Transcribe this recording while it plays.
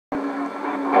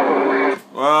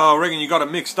reckon you got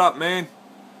it mixed up, man.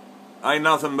 Ain't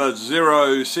nothing but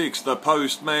 06, the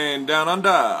postman down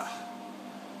under.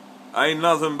 Ain't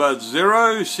nothing but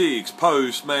 06,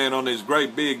 postman on his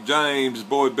great big James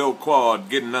boy built quad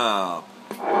getting up.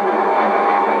 Did you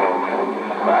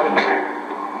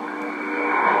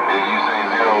say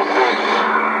 06?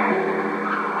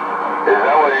 Is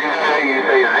that what you say? You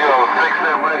say 06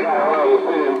 that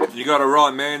way? You got it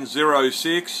right, man.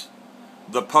 06,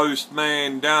 the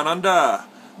postman down under.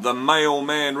 The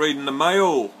mailman reading the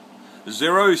mail.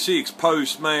 06,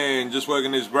 postman just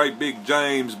working his great big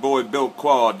James boy built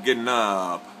quad getting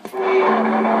up.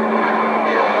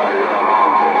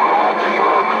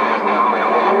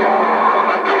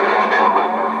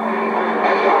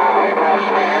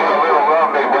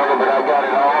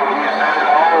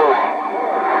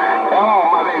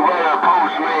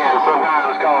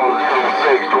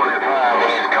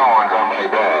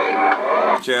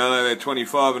 Down there,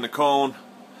 25 in the corn.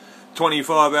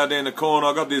 25 out there in the corner.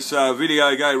 I got this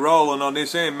video gate rolling on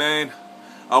this end, man.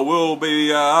 I will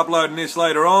be uploading this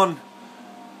later on.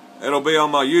 It'll be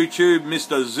on my YouTube,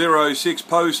 Mr. 06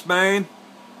 Postman.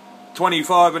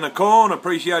 25 in the corn.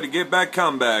 Appreciate it. Get back,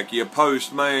 come back. Your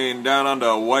postman down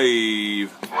under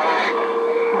wave.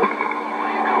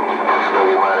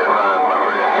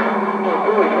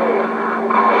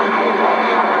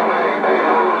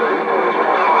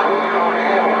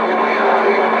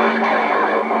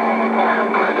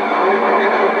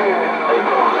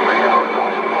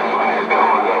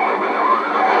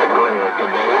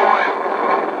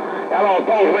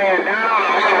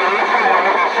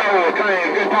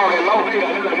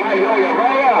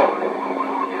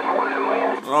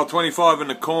 Well, 25 in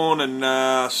the corn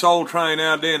and Soul Train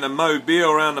out there in the Mobile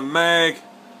around the mag.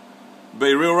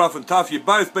 Be real rough and tough. You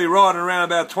both be riding around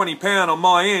about 20 pound on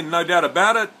my end, no doubt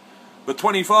about it. But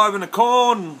 25 in the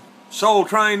corn, Soul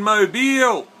Train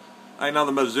Mobile. Ain't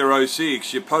nothing but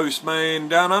 06, your postman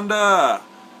down under.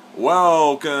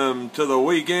 Welcome to the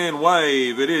weekend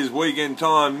wave. It is weekend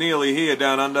time nearly here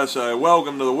down under, so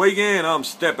welcome to the weekend. I'm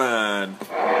stepping.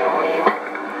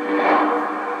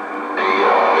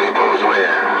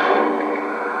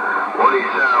 What do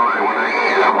you sound like when I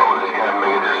get up on this guy,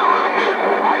 make it just a little bit?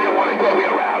 I don't want to go me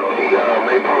around on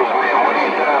the postman. What do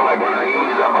you sound like when I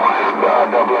ease up on this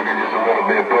double like just a little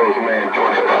bit, postman?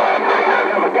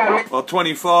 25. Well,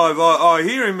 25. I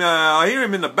hear him. I hear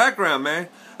him in the background, man.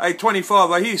 Hey,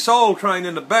 25. I hear Soul Train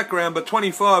in the background, but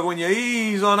 25. When you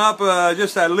ease on up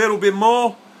just a little bit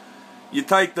more, you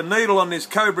take the needle on this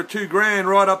Cobra 2 Grand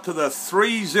right up to the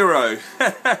 30.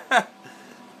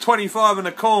 25 in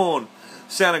the corn.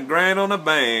 Sounding grand on a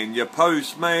band. Your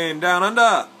postman down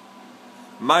under.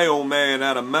 Mailman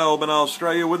out of Melbourne,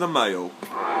 Australia with a mail.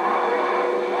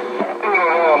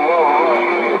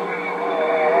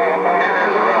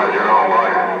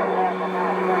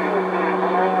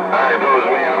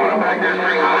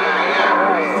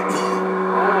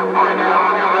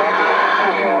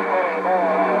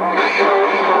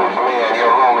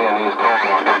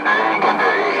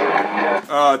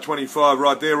 Ah, 25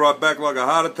 right there, right back like a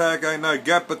heart attack. Ain't no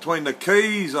gap between the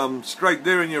keys. I'm straight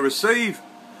there in your receive.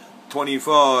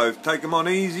 25. Take them on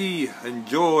easy.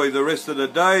 Enjoy the rest of the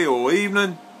day or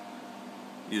evening.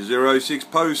 Your 06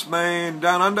 postman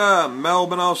down under,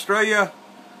 Melbourne, Australia.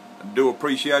 I do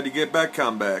appreciate you get back,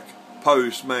 come back.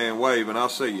 Postman waving. I'll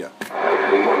see ya.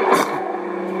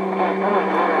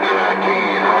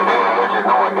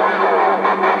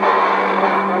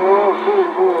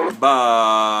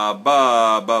 Bye,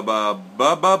 bye, bye, bye,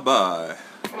 bye, bye, bye.